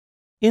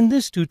In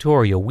this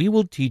tutorial, we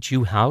will teach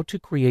you how to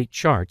create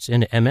charts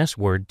in MS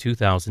Word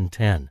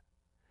 2010.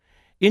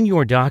 In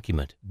your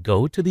document,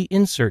 go to the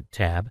Insert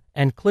tab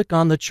and click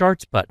on the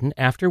Charts button,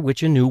 after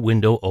which a new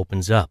window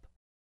opens up.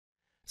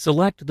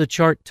 Select the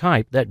chart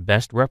type that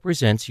best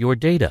represents your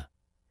data.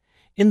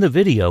 In the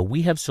video,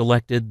 we have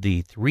selected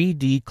the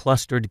 3D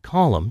clustered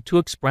column to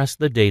express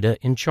the data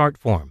in chart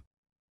form.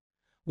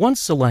 Once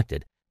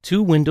selected,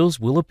 two windows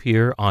will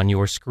appear on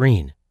your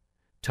screen.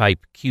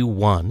 Type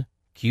Q1,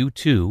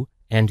 Q2,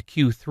 and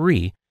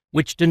Q3,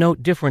 which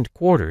denote different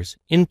quarters,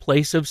 in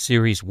place of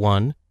Series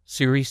 1,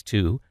 Series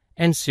 2,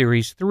 and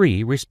Series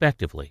 3,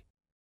 respectively.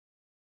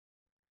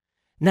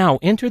 Now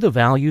enter the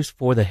values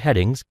for the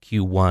headings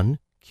Q1,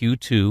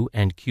 Q2,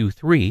 and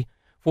Q3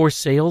 for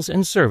sales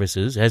and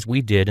services as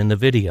we did in the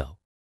video.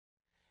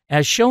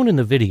 As shown in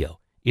the video,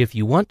 if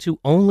you want to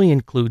only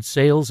include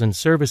sales and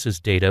services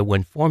data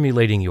when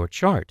formulating your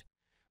chart,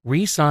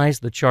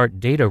 resize the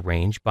chart data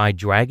range by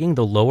dragging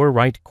the lower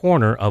right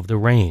corner of the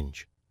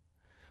range.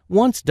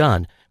 Once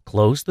done,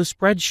 close the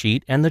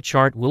spreadsheet and the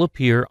chart will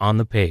appear on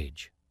the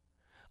page.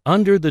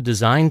 Under the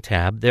Design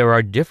tab, there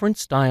are different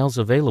styles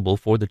available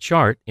for the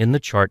chart in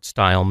the Chart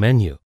Style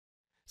menu.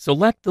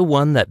 Select the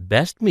one that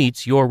best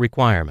meets your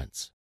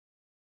requirements.